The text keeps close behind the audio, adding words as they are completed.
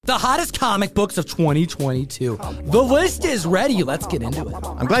the hottest comic books of 2022. The list is ready. Let's get into it.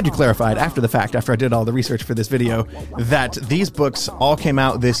 I'm glad you clarified after the fact, after I did all the research for this video, that these books all came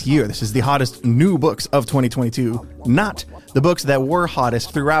out this year. This is the hottest new books of 2022, not the books that were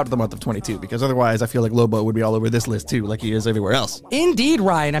hottest throughout the month of 22, because otherwise I feel like Lobo would be all over this list too, like he is everywhere else. Indeed,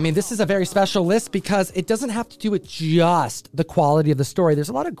 Ryan. I mean, this is a very special list because it doesn't have to do with just the quality of the story. There's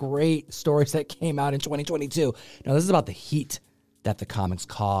a lot of great stories that came out in 2022. Now, this is about the heat that the comics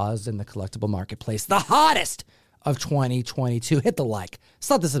caused in the collectible marketplace. The hottest of 2022. Hit the like,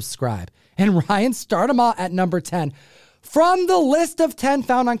 start to subscribe. And Ryan, start them out at number 10. From the list of 10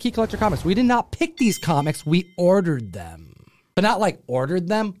 found on Key Collector Comics. We did not pick these comics, we ordered them. But not like ordered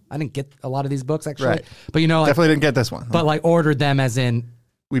them. I didn't get a lot of these books, actually. Right. But like, definitely didn't get this one. But like ordered them as in...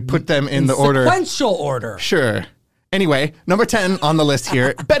 We put them in the order. Sequential order. Sure. Anyway, number 10 on the list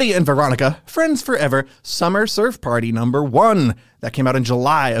here, Betty and Veronica, Friends Forever, Summer Surf Party number 1. That came out in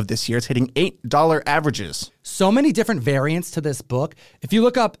July of this year. It's hitting $8 averages. So many different variants to this book. If you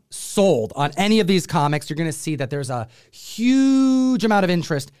look up sold on any of these comics, you're going to see that there's a huge amount of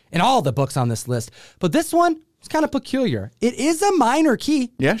interest in all the books on this list. But this one is kind of peculiar. It is a minor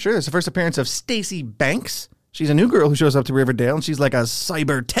key. Yeah, sure. It's the first appearance of Stacey Banks. She's a new girl who shows up to Riverdale, and she's like a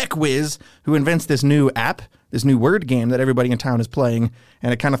cyber tech whiz who invents this new app, this new word game that everybody in town is playing,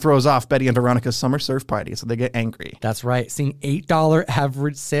 and it kind of throws off Betty and Veronica's summer surf party, so they get angry. That's right, seeing $8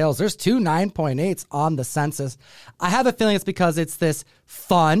 average sales. There's two 9.8s on the census. I have a feeling it's because it's this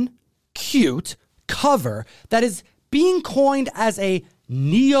fun, cute cover that is being coined as a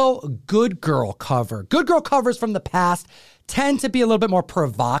neo-good girl cover. Good girl covers from the past tend to be a little bit more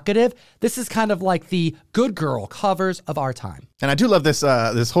provocative. This is kind of like the good girl covers of our time. And I do love this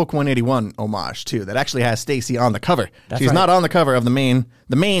this Hulk 181 homage too. That actually has Stacy on the cover. She's right. not on the cover of the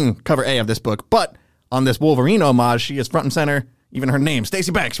main cover A of this book, but on this Wolverine homage, she is front and center. Even her name,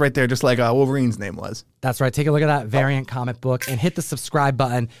 Stacey Banks, right there, just like Wolverine's name was. That's right. Take a look at that variant comic book and hit the subscribe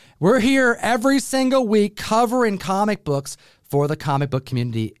button. We're here every single week covering comic books for the comic book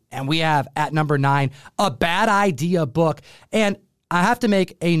community. And we have at number 9, A Bad Idea book. And I have to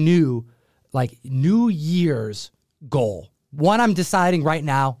make a New Year's goal. One I'm deciding right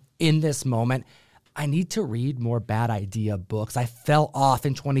now in this moment. I need to read more Bad Idea books. I fell off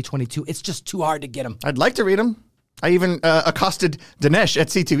in 2022. It's just too hard to get them. I'd like to read them. I even accosted Dinesh at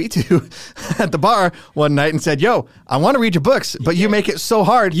C2E2 at the bar one night and said, yo, I want to read your books, but you make it so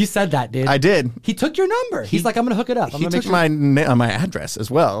hard. You said that, dude. I did. He took your number. He's like, I'm going to hook it up. He took my address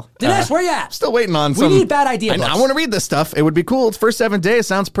as well. Dinesh, where you at? Still waiting on We need Bad Idea books. I want to read this stuff. It would be cool. It's first 7 days.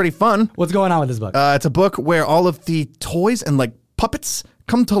 Sounds pretty fun. What's going on with this book? It's a book where all of the toys and like puppets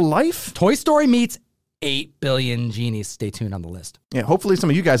come to life. Toy Story meets 8 billion genies. Stay tuned on the list. Yeah, hopefully some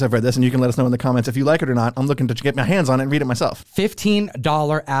of you guys have read this and you can let us know in the comments if you like it or not. I'm looking to get my hands on it and read it myself.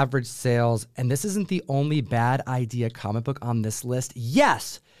 $15 average sales. And this isn't the only Bad Idea comic book on this list.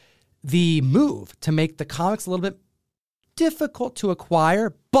 Yes, the move to make the comics a little bit difficult to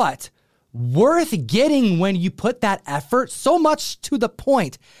acquire, but worth getting when you put that effort, so much to the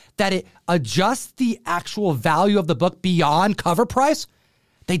point that it adjusts the actual value of the book beyond cover price.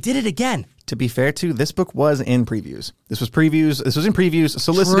 They did it again. To be fair, too, this book was in previews. This was in previews,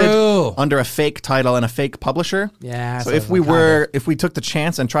 solicited under a fake title and a fake publisher. Yeah. So if we took the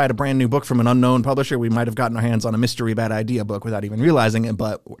chance and tried a brand new book from an unknown publisher, we might have gotten our hands on a mystery Bad Idea book without even realizing it.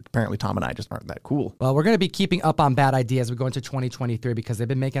 But apparently, Tom and I just aren't that cool. Well, we're going to be keeping up on Bad Idea as we go into 2023 because they've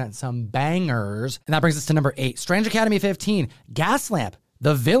been making some bangers. And that brings us to number 8, Strange Academy 15, Gaslamp,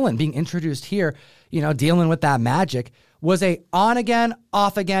 the villain being introduced here, dealing with that magic. Was a on-again,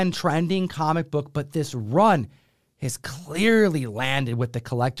 off-again trending comic book, but this run has clearly landed with the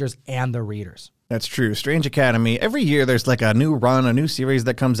collectors and the readers. That's true. Strange Academy, every year there's like a new run, a new series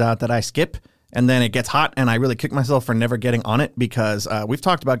that comes out that I skip, and then it gets hot, and I really kick myself for never getting on it because we've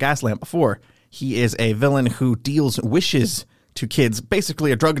talked about Gaslamp before. He is a villain who deals wishes to kids,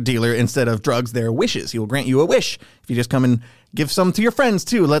 basically a drug dealer. Instead of drugs, they're wishes. He will grant you a wish if you just come and give some to your friends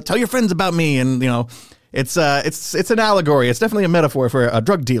too. Tell your friends about me, and It's an allegory. It's definitely a metaphor for a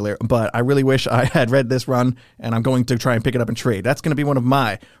drug dealer, but I really wish I had read this run, and I'm going to try and pick it up and trade. That's going to be one of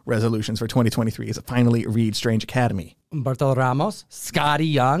my resolutions for 2023 is to finally read Strange Academy. Humberto Ramos, Scotty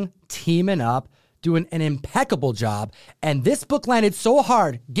Young, teaming up, doing an impeccable job, and this book landed so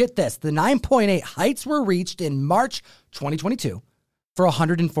hard, get this, the 9.8 heights were reached in March 2022 for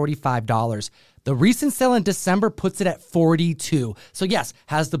 $145. The recent sale in December puts it at $42. So yes,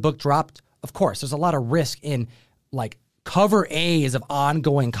 has the book dropped? Of course, there's a lot of risk in like cover A's of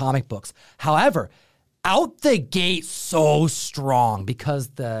ongoing comic books. However, out the gate so strong because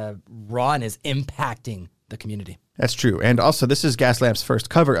the run is impacting the community. That's true. And also, this is Gaslamp's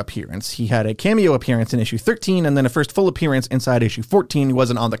first cover appearance. He had a cameo appearance in issue 13 and then a first full appearance inside issue 14. He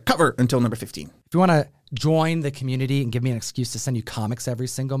wasn't on the cover until number 15. If you want to join the community and give me an excuse to send you comics every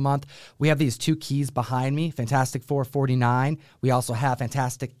single month, we have these 2 keys behind me, Fantastic Four 49. We also have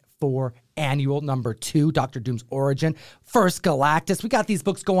Fantastic Four Annual number 2, Doctor Doom's Origin, First Galactus. We got these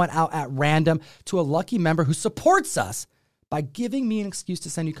books going out at random to a lucky member who supports us by giving me an excuse to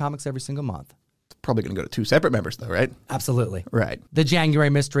send you comics every single month. Probably going to go to 2 separate members, though, right? Absolutely. Right. The January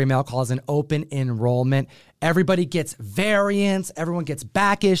Mystery Mail calls an open enrollment. Everybody gets variants. Everyone gets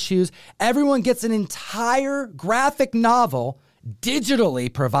back issues. Everyone gets an entire graphic novel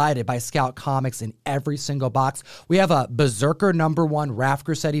digitally provided by Scout Comics in every single box. We have a Berserker #1 Raph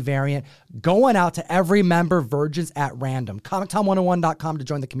Grassetti variant going out to every member, virgins at random. ComicTown101.com to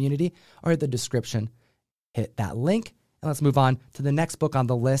join the community, or hit the description. Hit that link. And let's move on to the next book on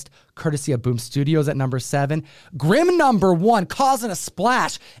the list, courtesy of Boom Studios at number 7. Grimm #1, causing a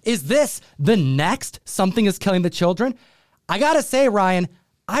splash. Is this the next Something is Killing the Children? I gotta say, Ryan,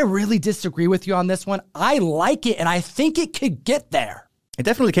 I really disagree with you on this one. I like it, and I think it could get there. It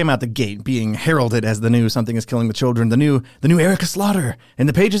definitely came out the gate being heralded as the new Something is Killing the Children, the new Erica Slaughter in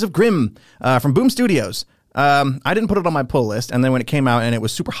the pages of Grimm from Boom Studios. I didn't put it on my pull list, and then when it came out and it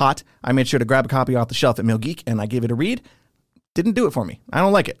was super hot, I made sure to grab a copy off the shelf at Mill Geek, and I gave it a read. Didn't do it for me. I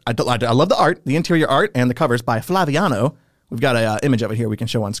don't like it. I love the art, the interior art, and the covers by Flaviano. We've got an image of it here we can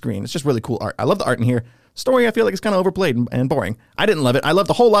show on screen. It's just really cool art. I love the art in here. Story, I feel like it's kind of overplayed and boring. I didn't love it. I loved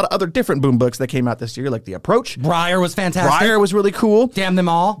a whole lot of other different Boom books that came out this year, like The Approach. Briar was fantastic. Briar was really cool. Damn Them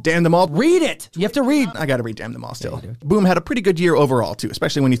All. Damn Them All. Read it. You have to read. I got to read Damn Them All still. Yeah, Boom had a pretty good year overall, too,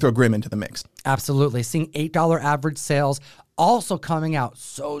 especially when you throw Grimm into the mix. Absolutely. Seeing $8 average sales also coming out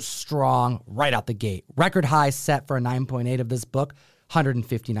so strong right out the gate. Record high set for a 9.8 of this book,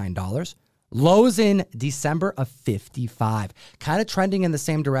 $159. Lows in December of $55. Kind of trending in the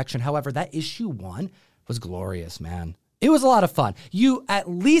same direction. However, that issue 1 was glorious, man. It was a lot of fun. You at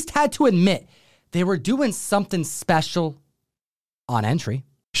least had to admit they were doing something special on entry.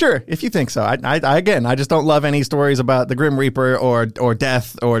 Sure, if you think so. I just don't love any stories about the Grim Reaper or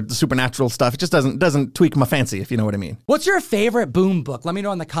death or the supernatural stuff. It just doesn't tweak my fancy, if you know what I mean. What's your favorite Boom book? Let me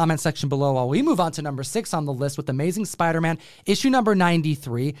know in the comment section below while we move on to number 6 on the list with Amazing Spider-Man, issue number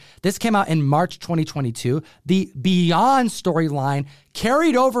 93. This came out in March 2022. The Beyond storyline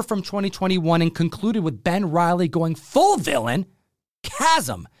carried over from 2021 and concluded with Ben Reilly going full villain,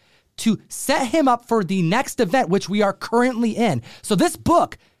 Chasm, to set him up for the next event, which we are currently in. So this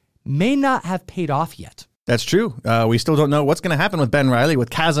book may not have paid off yet. That's true. We still don't know what's going to happen with Ben Reilly, with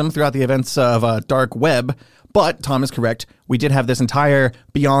Chasm throughout the events of Dark Web. But Tom is correct. We did have this entire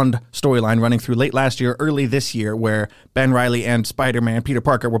Beyond storyline running through late last year, early this year, where Ben Reilly and Spider-Man, Peter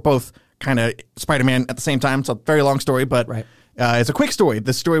Parker, were both kind of Spider-Man at the same time. It's a very long story, but right. It's a quick story.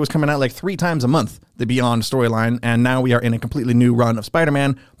 This story was coming out like 3 times a month, the Beyond storyline, and now we are in a completely new run of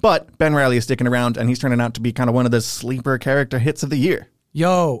Spider-Man, but Ben Reilly is sticking around, and he's turning out to be kind of one of the sleeper character hits of the year.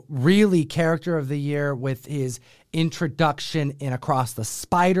 Yo, really character of the year with his introduction in Across the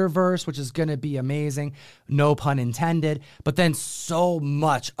Spider-Verse, which is going to be amazing, no pun intended, but then so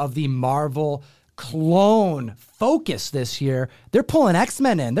much of the Marvel clone focus this year. They're pulling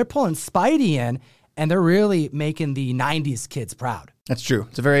X-Men in, they're pulling Spidey in, and they're really making the 90s kids proud. That's true.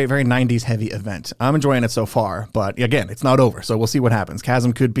 It's a very, very 90s heavy event. I'm enjoying it so far, but again, it's not over, so we'll see what happens.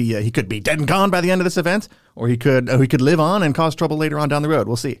 Chasm could be he could be dead and gone by the end of this event, or he could live on and cause trouble later on down the road.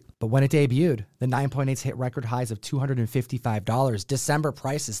 We'll see. But when it debuted, the 9.8s hit record highs of $255. December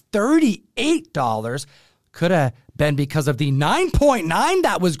price is $38. Could have been because of the 9.9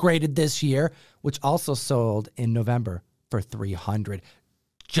 that was graded this year, which also sold in November for $300.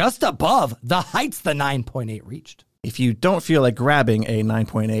 Just above the heights the 9.8 reached. If you don't feel like grabbing a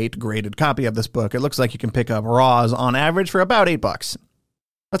 9.8 graded copy of this book, it looks like you can pick up raws on average for about $8.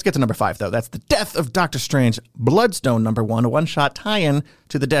 Let's get to number 5, though. That's The Death of Doctor Strange, Bloodstone #1, a one-shot tie-in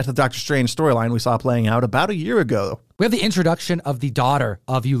to the Death of Doctor Strange storyline we saw playing out about a year ago. We have the introduction of the daughter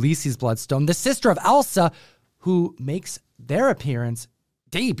of Ulysses Bloodstone, the sister of Elsa, who makes their appearance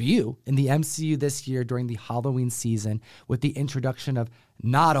debut in the MCU this year during the Halloween season with the introduction of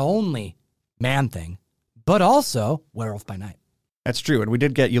not only Man-Thing, but also Werewolf by Night. That's true, and we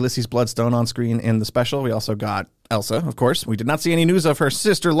did get Ulysses Bloodstone on screen in the special. We also got Elsa, of course. We did not see any news of her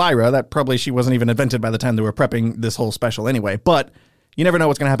sister Lyra. That probably she wasn't even invented by the time they were prepping this whole special anyway. But you never know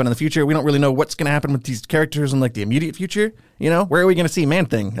what's going to happen in the future. We don't really know what's going to happen with these characters in like the immediate future. Where are we going to see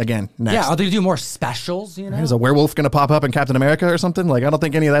Man-Thing again next? Yeah, are they going to do more specials, Is a werewolf going to pop up in Captain America or something? Like, I don't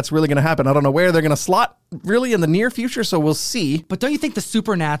think any of that's really going to happen. I don't know where they're going to slot really in the near future, so we'll see. But don't you think the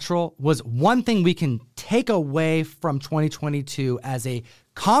supernatural was one thing we can take away from 2022 as a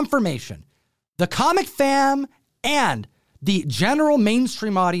confirmation? The comic fam and the general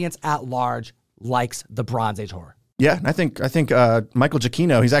mainstream audience at large likes the Bronze Age horror. Yeah, I think Michael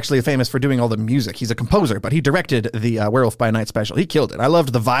Giacchino, he's actually famous for doing all the music. He's a composer, but he directed the Werewolf by Night special. He killed it. I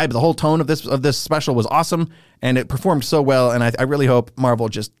loved the vibe. The whole tone of this special was awesome, and it performed so well, and I really hope Marvel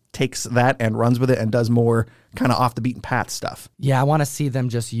just takes that and runs with it and does more kind of off the beaten path stuff. Yeah, I want to see them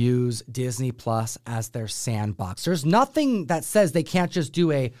just use Disney Plus as their sandbox. There's nothing that says they can't just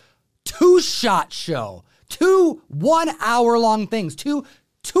do a 2-shot show, 2 1-hour-long things, 2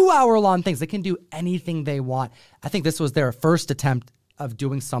 2-hour-long things. They can do anything they want. I think this was their first attempt of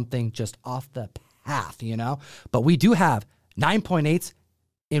doing something just off the path, But we do have 9.8s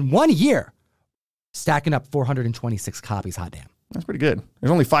in 1 year, stacking up 426 copies. Hot damn. That's pretty good.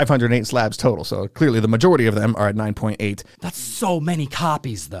 There's only 508 slabs total, so clearly the majority of them are at 9.8. That's so many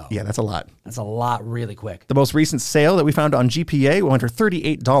copies, though. Yeah, that's a lot. That's a lot really quick. The most recent sale that we found on GPA went for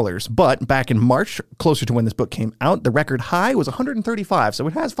 $38, but back in March, closer to when this book came out, the record high was $135, so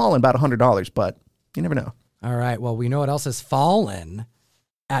it has fallen about $100, but you never know. All right, well, we know what else has fallen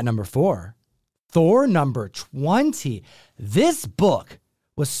at number 4. Thor number 20. This book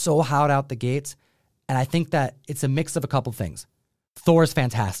was so hot out the gates, and I think that it's a mix of a couple things. Thor is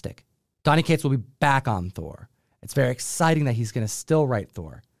fantastic. Donny Cates will be back on Thor. It's very exciting that he's going to still write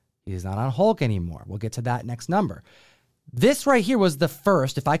Thor. He's not on Hulk anymore. We'll get to that next number. This right here was the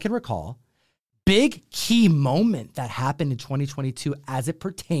first, if I can recall, big key moment that happened in 2022 as it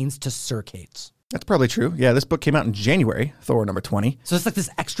pertains to Sir Cates. That's probably true. Yeah, this book came out in January, Thor number 20. So it's like this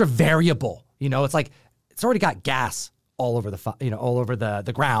extra variable. It's like it's already got gas all over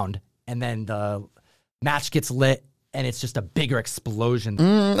the ground, and then the match gets lit. And it's just a bigger explosion.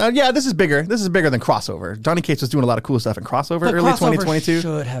 Yeah, this is bigger. This is bigger than Crossover. Donny Cates was doing a lot of cool stuff in Crossover early 2022.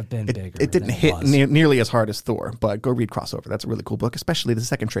 Should have been bigger. It didn't hit nearly as hard as Thor, but go read Crossover. That's a really cool book, especially the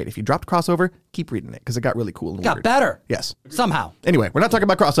second trade. If you dropped Crossover, keep reading it because it got really cool and weird. Got better. Yes. Somehow. Anyway, we're not talking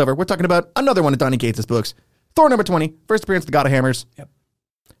about Crossover. We're talking about another one of Donny Cates' books. Thor number 20, first appearance of the God of Hammers. Yep.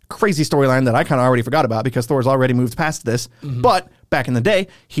 Crazy storyline that I kind of already forgot about because Thor's already moved past this. Mm-hmm. But back in the day,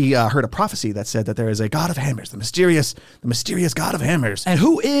 he heard a prophecy that said that there is a God of Hammers, the mysterious God of Hammers. And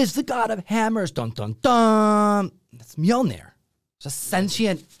who is the God of Hammers? Dun, dun, dun. That's Mjolnir. It's a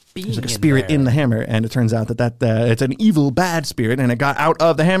sentient being. There's like a spirit in the hammer, and it turns out that it's an evil, bad spirit, and it got out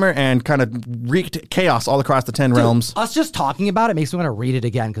of the hammer and kind of wreaked chaos all across the 10 realms. Us just talking about it makes me want to read it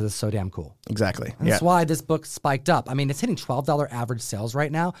again because it's so damn cool. Exactly. That's why this book spiked up. I mean, it's hitting $12 average sales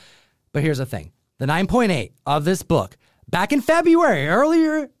right now, but here's the thing. The 9.8 of this book, back in February,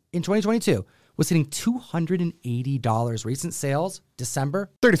 earlier in 2022, was hitting $280. Recent sales, December.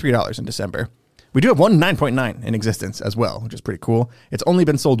 $33 in December. We do have one 9.9 in existence as well, which is pretty cool. It's only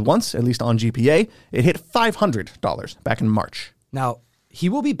been sold once, at least on GPA. It hit $500 back in March. Now, he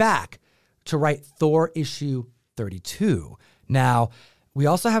will be back to write Thor issue 32. Now, we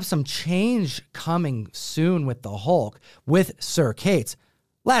also have some change coming soon with the Hulk with Sir Cates.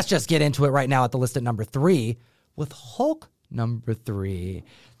 Let's just get into it right now at the list at number 3 with Hulk number 3.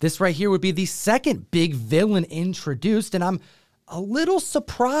 This right here would be the second big villain introduced, and I'm a little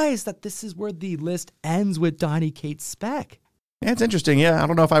surprised that this is where the list ends with Donny Cates' spec. Yeah, it's interesting. Yeah, I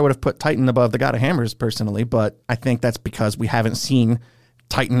don't know if I would have put Titan above the God of Hammers personally, but I think that's because we haven't seen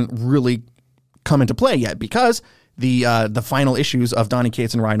Titan really come into play yet. Because the final issues of Donny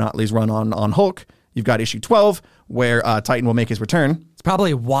Cates and Ryan Ottley's run on Hulk, you've got issue 12 where Titan will make his return. It's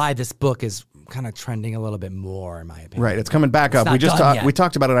probably why this book is kind of trending a little bit more, in my opinion. Right, it's coming back up. We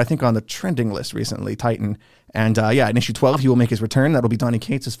talked about it, I think, on the trending list recently, Titan. And in issue 12, he will make his return. That'll be Donny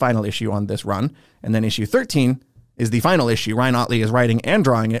Cates' final issue on this run. And then issue 13 is the final issue. Ryan Ottley is writing and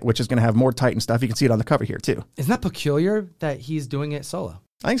drawing it, which is going to have more Titan stuff. You can see it on the cover here, too. Isn't that peculiar that he's doing it solo?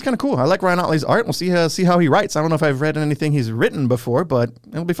 I think it's kind of cool. I like Ryan Ottley's art. We'll see how he writes. I don't know if I've read anything he's written before, but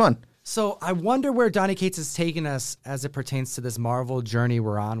it'll be fun. So I wonder where Donny Cates is taking us as it pertains to this Marvel journey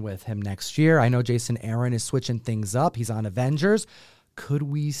we're on with him next year. I know Jason Aaron is switching things up. He's on Avengers. Could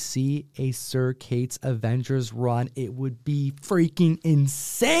we see a Sir Cates Avengers run? It would be freaking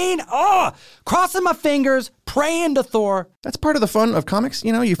insane. Oh, crossing my fingers, praying to Thor. That's part of the fun of comics.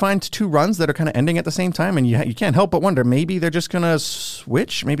 You find two runs that are kind of ending at the same time, and you can't help but wonder, maybe they're just going to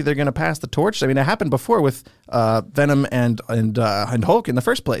switch. Maybe they're going to pass the torch. I mean, it happened before with Venom and Hulk in the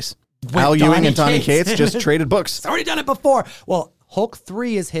first place. Al Ewing and Donny Cates just traded books. It's already done it before. Well, Hulk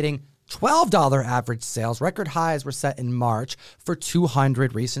 3 is hitting $12 average sales. Record highs were set in March for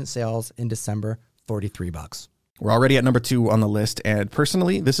 200. Recent sales in December, $43. We're already at number 2 on the list, and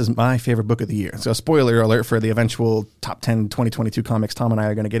personally, this is my favorite book of the year. So spoiler alert for the eventual top 10 2022 comics Tom and I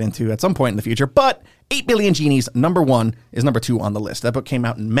are going to get into at some point in the future, but 8 Billion Genies, number 1, is number 2 on the list. That book came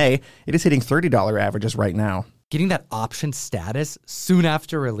out in May. It is hitting $30 averages right now. Getting that option status soon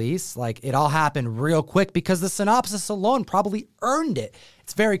after release, like it all happened real quick because the synopsis alone probably earned it.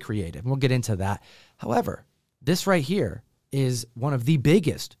 It's very creative. We'll get into that. However, this right here is one of the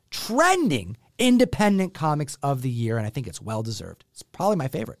biggest trending independent comics of the year, and I think it's well-deserved. It's probably my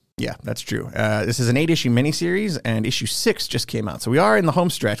favorite. Yeah, that's true. This is an 8-issue miniseries, and issue 6 just came out. So we are in the home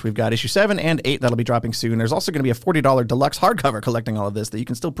stretch. We've got issue 7 and 8 that'll be dropping soon. There's also going to be a $40 deluxe hardcover collecting all of this that you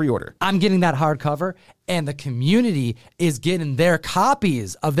can still pre-order. I'm getting that hardcover, and the community is getting their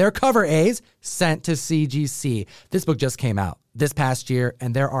copies of their cover A's sent to CGC. This book just came out this past year,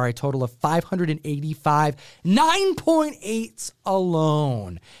 and there are a total of 585 9.8s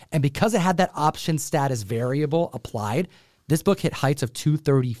alone. And because it had that option status variable applied, this book hit heights of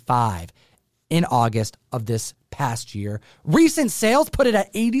 235 in August of this past year. Recent sales put it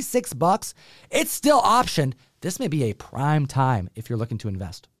at $86. It's still optioned. This may be a prime time if you're looking to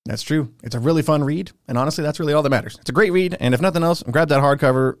invest. That's true. It's a really fun read, and honestly, that's really all that matters. It's a great read, and if nothing else, grab that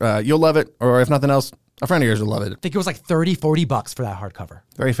hardcover. You'll love it, or if nothing else, a friend of yours will love it. I think it was like $30-40 for that hardcover.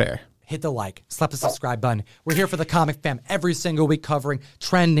 Very fair. Hit the like, slap the subscribe button. We're here for the Comic Fam every single week covering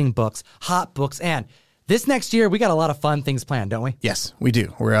trending books, hot books, and this next year, we got a lot of fun things planned, don't we? Yes, we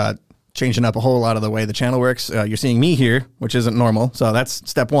do. We're changing up a whole lot of the way the channel works. You're seeing me here, which isn't normal, so that's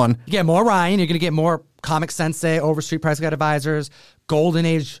step 1. You get more Ryan. You're going to get more Comic Sensei, Overstreet Price Guide Advisors, Golden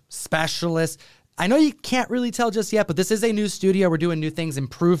Age Specialists. I know you can't really tell just yet, but this is a new studio. We're doing new things,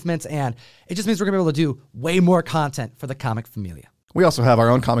 improvements, and it just means we're going to be able to do way more content for the Comic Familia. We also have our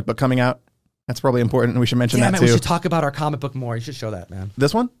own comic book coming out. That's probably important, and we should mention that too. We should talk about our comic book more. You should show that, man.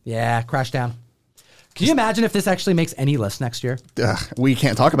 This one? Yeah, Crash Down. Can you imagine if this actually makes any list next year? We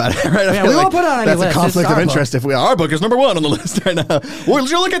can't talk about it, right? Yeah, we won't put it on any list. That's a conflict of interest if our book is number 1 on the list right now. Would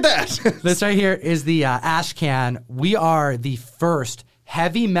you look at that? This right here is the Ashcan. We are the first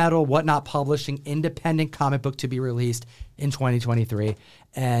heavy metal Whatnot Publishing independent comic book to be released in 2023.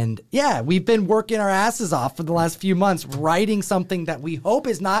 And yeah, we've been working our asses off for the last few months writing something that we hope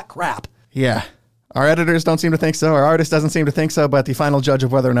is not crap. Yeah. Our editors don't seem to think so. Our artist doesn't seem to think so. But the final judge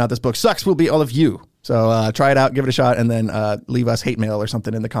of whether or not this book sucks will be all of you. So try it out, give it a shot, and then leave us hate mail or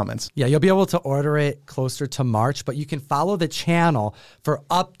something in the comments. Yeah, you'll be able to order it closer to March, but you can follow the channel for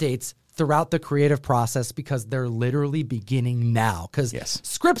updates throughout the creative process because they're literally beginning now. Because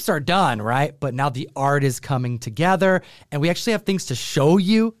scripts are done, right? But now the art is coming together, and we actually have things to show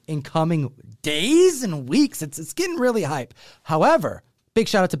you in coming days and weeks. It's getting really hype. However, big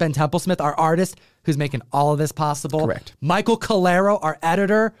shout out to Ben Templesmith, our artist, who's making all of this possible. Correct. Michael Calero, our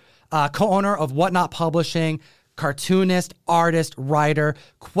editor, co-owner of Whatnot Publishing, cartoonist, artist, writer,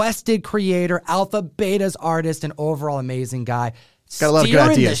 Quested creator, Alpha Beta's artist, and overall amazing guy. Got a lot of good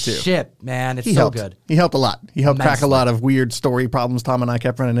ideas, the too. Ship, man. It's he so helped. good. He helped a lot. He helped Immensely. crack a lot of weird story problems Tom and I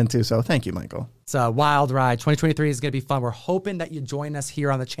kept running into. So thank you, Michael. It's a wild ride. 2023 is going to be fun. We're hoping that you join us here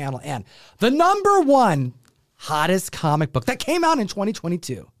on the channel. And the number 1 hottest comic book that came out in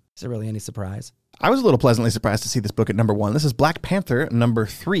 2022. Is it really any surprise? I was a little pleasantly surprised to see this book at number 1. This is Black Panther, number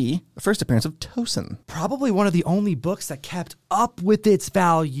 3, the first appearance of Tosin. Probably one of the only books that kept up with its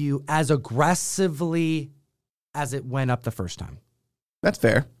value as aggressively as it went up the first time. That's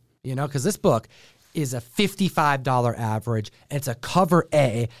fair. You know, because this book is a $55 average. And it's a cover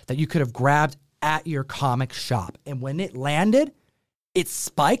A that you could have grabbed at your comic shop. And when it landed, it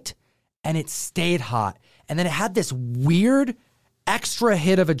spiked and it stayed hot. And then it had this weird extra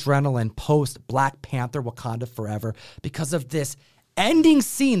hit of adrenaline post Black Panther Wakanda Forever because of this ending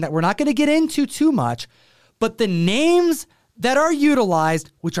scene that we're not going to get into too much, but the names that are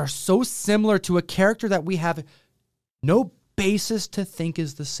utilized, which are so similar to a character that we have no basis to think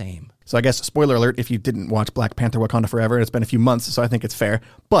is the same. So I guess, spoiler alert, if you didn't watch Black Panther Wakanda Forever, it's been a few months, so I think it's fair.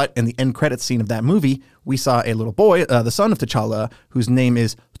 But in the end credits scene of that movie, we saw a little boy, the son of T'Challa, whose name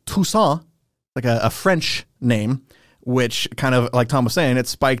is Toussaint, like a French name, which kind of, like Tom was saying, it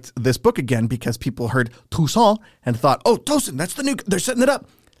spiked this book again because people heard Toussaint and thought, oh, Tosin, that's the new, they're setting it up.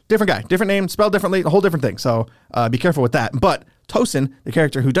 Different guy, different name, spelled differently, a whole different thing. So be careful with that. But Tosin, the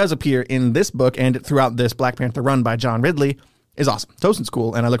character who does appear in this book and throughout this Black Panther run by John Ridley, is awesome. Tosin's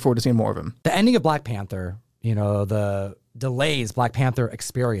cool, and I look forward to seeing more of him. The ending of Black Panther, you know, the delays Black Panther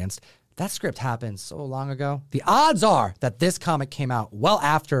experienced, that script happened so long ago. The odds are that this comic came out well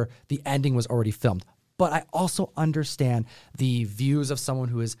after the ending was already filmed. but I also understand the views of someone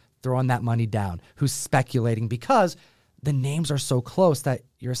who is throwing that money down, who's speculating, because the names are so close that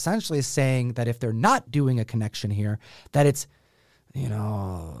you're essentially saying that if they're not doing a connection here, that it's,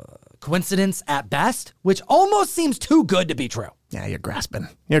 coincidence at best, which almost seems too good to be true. Yeah, you're grasping.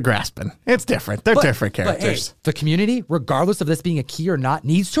 It's different. They're different characters. But hey, the community, regardless of this being a key or not,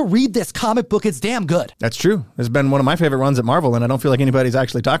 needs to read this comic book. It's damn good. That's true. It's been one of my favorite runs at Marvel, and I don't feel like anybody's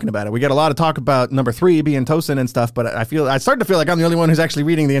actually talking about it. We get a lot of talk about number 3 being Tosin and stuff, but I start to feel like I'm the only one who's actually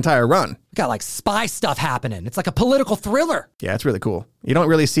reading the entire run. We got like spy stuff happening. It's like a political thriller. Yeah, it's really cool. You don't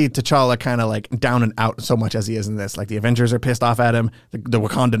really see T'Challa kind of like down and out so much as he is in this. Like the Avengers are pissed off at him. The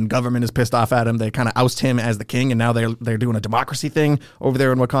Wakandan government is pissed off at him. They kind of oust him as the king, and now they're doing a democracy thing over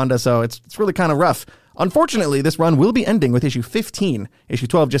there in Wakanda. So it's really kind of rough. Unfortunately, this run will be ending with issue 15. Issue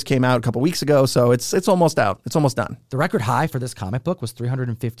 12 just came out a couple weeks ago, so it's almost out. It's almost done. The record high for this comic book was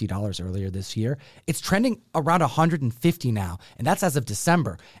 $350 earlier this year. It's trending around $150 now, and that's as of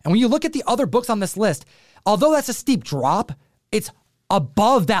December. And when you look at the other books on this list, although that's a steep drop, it's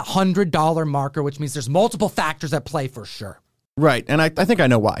above that $100 marker, which means there's multiple factors at play for sure. Right, and I think I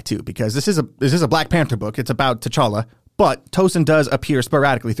know why, too, because this is a Black Panther book. It's about T'Challa. But Tosin does appear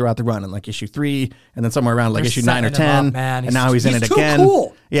sporadically throughout the run in like issue 3 and then somewhere around like issue 9 or 10. And now he's in it again.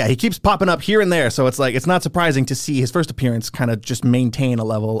 Cool. Yeah, he keeps popping up here and there. So it's like, it's not surprising to see his first appearance kind of just maintain a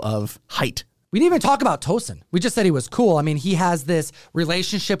level of height. We didn't even talk about Tosin. We just said he was cool. I mean, he has this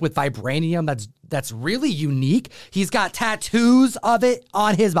relationship with vibranium that's really unique. He's got tattoos of it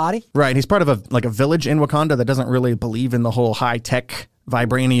on his body. Right. He's part of a village in Wakanda that doesn't really believe in the whole high-tech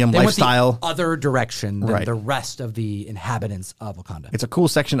vibranium lifestyle. Went the other direction than the rest of the inhabitants of Wakanda. It's a cool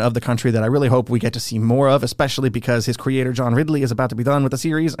section of the country that I really hope we get to see more of, especially because his creator, John Ridley, is about to be done with the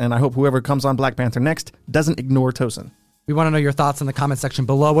series, and I hope whoever comes on Black Panther next doesn't ignore Tosin. We want to know your thoughts in the comment section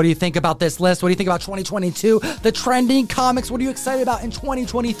below. What do you think about this list? What do you think about 2022? The trending comics. What are you excited about in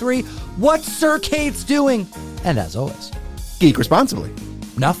 2023? What's Sir Kate's doing? And as always, geek responsibly.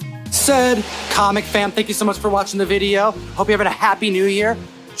 Enough said. Comic fam, thank you so much for watching the video. Hope you're having a happy new year.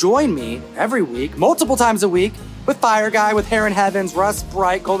 Join me every week, multiple times a week, with Fire Guy, with Heron Heavens, Russ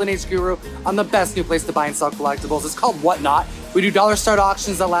Bright, Golden Age Guru, on the best new place to buy and sell collectibles. It's called Whatnot. We do dollar start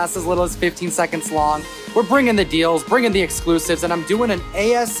auctions that last as little as 15 seconds long. We're bringing the deals, bringing the exclusives, and I'm doing an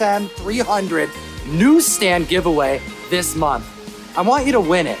ASM 300 newsstand giveaway this month. I want you to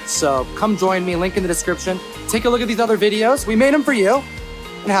win it, so come join me, link in the description. Take a look at these other videos. We made them for you,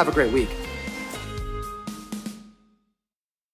 and have a great week.